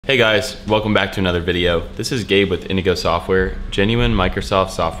Hey guys, welcome back to another video. This is Gabe with Indigo Software, genuine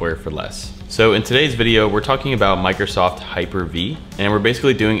Microsoft software for less. So in today's video, we're talking about Microsoft Hyper-V, and we're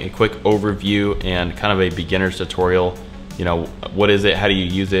basically doing a quick overview and kind of a beginner's tutorial. You know, what is it, how do you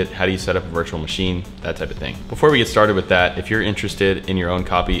use it, how do you set up a virtual machine, that type of thing. Before we get started with that, if you're interested in your own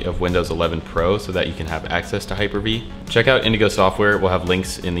copy of Windows 11 Pro so that you can have access to Hyper-V, check out Indigo Software. We'll have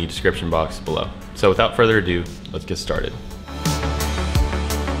links in the description box below. So without further ado, let's get started.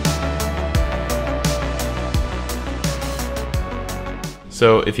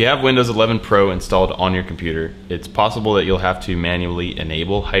 So if you have Windows 11 Pro installed on your computer, it's possible that you'll have to manually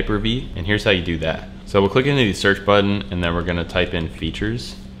enable Hyper-V, and here's how you do that. So we'll click into the search button and then we're gonna type in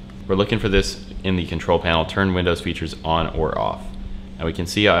features. We're looking for this in the control panel, turn Windows features on or off. And we can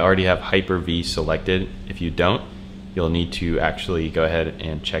see I already have Hyper-V selected. If you don't, you'll need to actually go ahead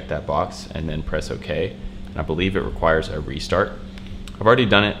and check that box and then press OK. And I believe it requires a restart. I've already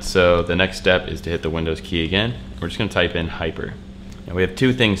done it, so the next step is to hit the Windows key again. We're just gonna type in Hyper. And we have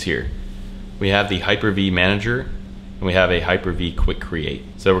two things here. We have the Hyper-V Manager and we have a Hyper-V Quick Create.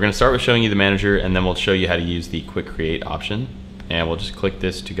 So we're going to start with showing you the Manager, and then we'll show you how to use the Quick Create option, and we'll just click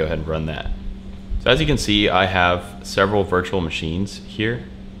this to go ahead and run that. So as you can see, I have several virtual machines here.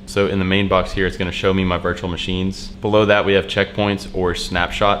 So in the main box here, it's going to show me my virtual machines. Below that, we have checkpoints or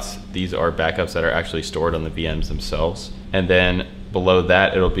snapshots. These are backups that are actually stored on the VMs themselves. And then below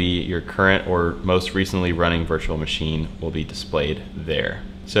that, it'll be your current or most recently running virtual machine will be displayed there.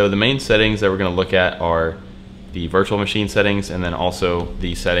 So the main settings that we're going to look at are the virtual machine settings, and then also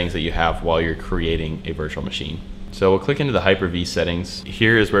the settings that you have while you're creating a virtual machine. So we'll click into the Hyper-V settings.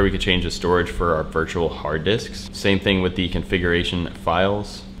 Here is where we can change the storage for our virtual hard disks. Same thing with the configuration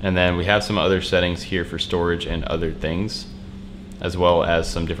files. And then we have some other settings here for storage and other things, as well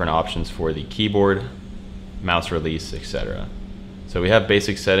as some different options for the keyboard, mouse release, etc. So we have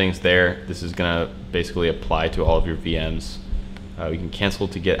basic settings there. This is gonna basically apply to all of your VMs. We can cancel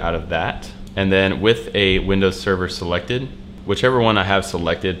to get out of that. And then with a Windows server selected, whichever one I have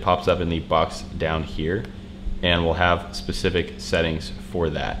selected pops up in the box down here, and we'll have specific settings for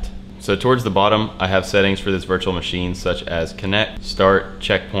that. So towards the bottom, I have settings for this virtual machine such as connect, start,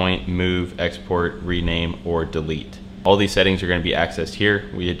 checkpoint, move, export, rename, or delete. All these settings are going to be accessed here.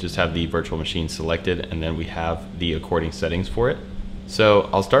 We just have the virtual machine selected, and then we have the according settings for it. So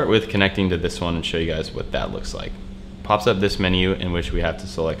I'll start with connecting to this one and show you guys what that looks like. Pops up this menu in which we have to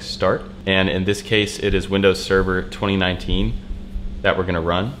select start, and in this case it is Windows Server 2019 that we're going to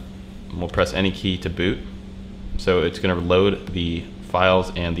run. We'll press any key to boot. So it's going to load the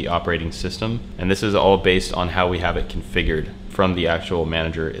files and the operating system, and this is all based on how we have it configured from the actual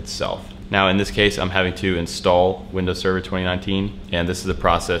manager itself. Now in this case, I'm having to install Windows Server 2019, and this is a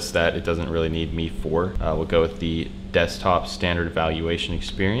process that it doesn't really need me for. We'll go with the desktop standard evaluation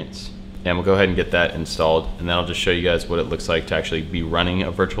experience, and we'll go ahead and get that installed, and then I'll just show you guys what it looks like to actually be running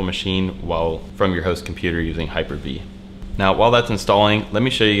a virtual machine while from your host computer using Hyper-V. Now while that's installing, let me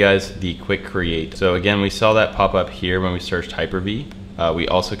show you guys the Quick Create. So again, we saw that pop up here when we searched Hyper-V. We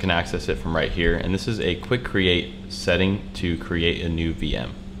also can access it from right here, and this is a Quick Create setting to create a new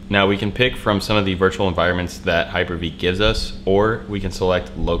VM. Now we can pick from some of the virtual environments that Hyper-V gives us, or we can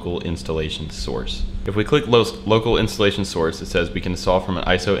select local installation source. If we click local installation source, it says we can install from an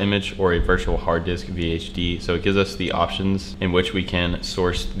ISO image or a virtual hard disk VHD. So it gives us the options in which we can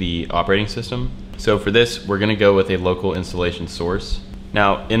source the operating system. So for this, we're gonna go with a local installation source.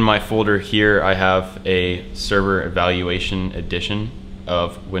 Now in my folder here, I have a server evaluation edition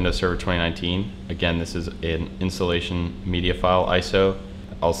of Windows Server 2019. Again, this is an installation media file ISO.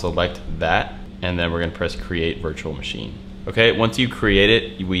 I'll select that, and then we're gonna press create virtual machine. Okay, once you create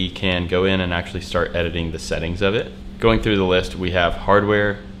it, we can go in and actually start editing the settings of it. Going through the list, we have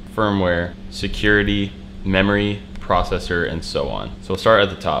hardware, firmware, security, memory, processor, and so on. So we'll start at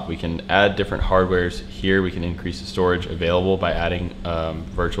the top. We can add different hardwares here. We can increase the storage available by adding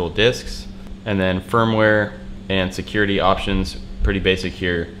virtual disks. And then firmware and security options, pretty basic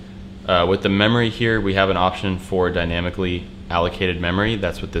here. With the memory here, we have an option for dynamically allocated memory.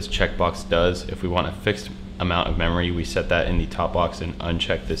 That's what this checkbox does. If we want a fixed amount of memory, we set that in the top box and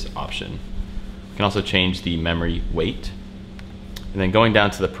uncheck this option. We can also change the memory weight. And then going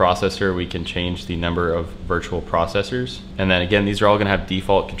down to the processor, we can change the number of virtual processors. And then again, these are all gonna have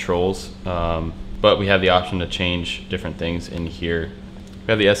default controls, but we have the option to change different things in here.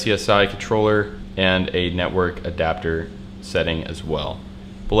 We have the SCSI controller and a network adapter setting as well.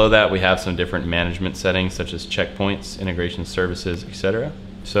 Below that, we have some different management settings such as checkpoints, integration services, etc.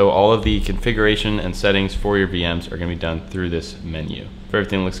 So all of the configuration and settings for your VMs are going to be done through this menu. If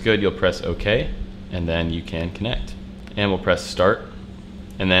everything looks good, you'll press OK, and then you can connect. And we'll press start.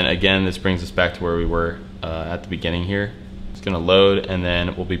 And then again, this brings us back to where we were at the beginning here. It's gonna load, and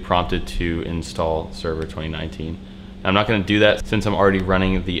then we'll be prompted to install Server 2019. I'm not gonna do that since I'm already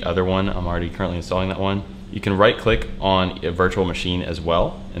running the other one. I'm already currently installing that one. You can right click on a virtual machine as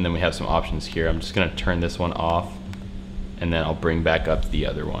well, and then we have some options here. I'm just gonna turn this one off, and then I'll bring back up the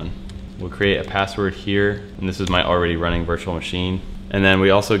other one. We'll create a password here, and this is my already running virtual machine. And then we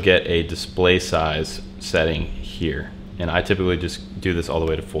also get a display size setting here. And I typically just do this all the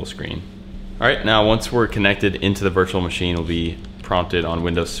way to full screen. All right, now once we're connected into the virtual machine, we'll be prompted on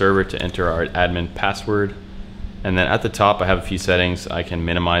Windows Server to enter our admin password. And then at the top, I have a few settings. I can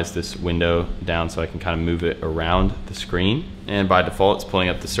minimize this window down so I can kind of move it around the screen. And by default, it's pulling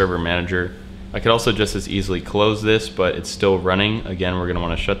up the server manager. I could also just as easily close this, but it's still running. Again, we're gonna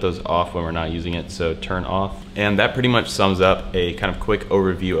wanna shut those off when we're not using it, so turn off. And that pretty much sums up a kind of quick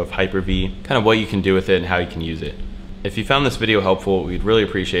overview of Hyper-V, kind of what you can do with it and how you can use it. If you found this video helpful, we'd really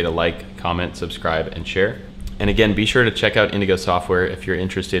appreciate a like, comment, subscribe, and share. And again, be sure to check out Indigo Software if you're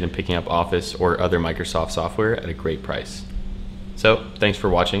interested in picking up Office or other Microsoft software at a great price. So, thanks for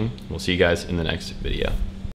watching. We'll see you guys in the next video.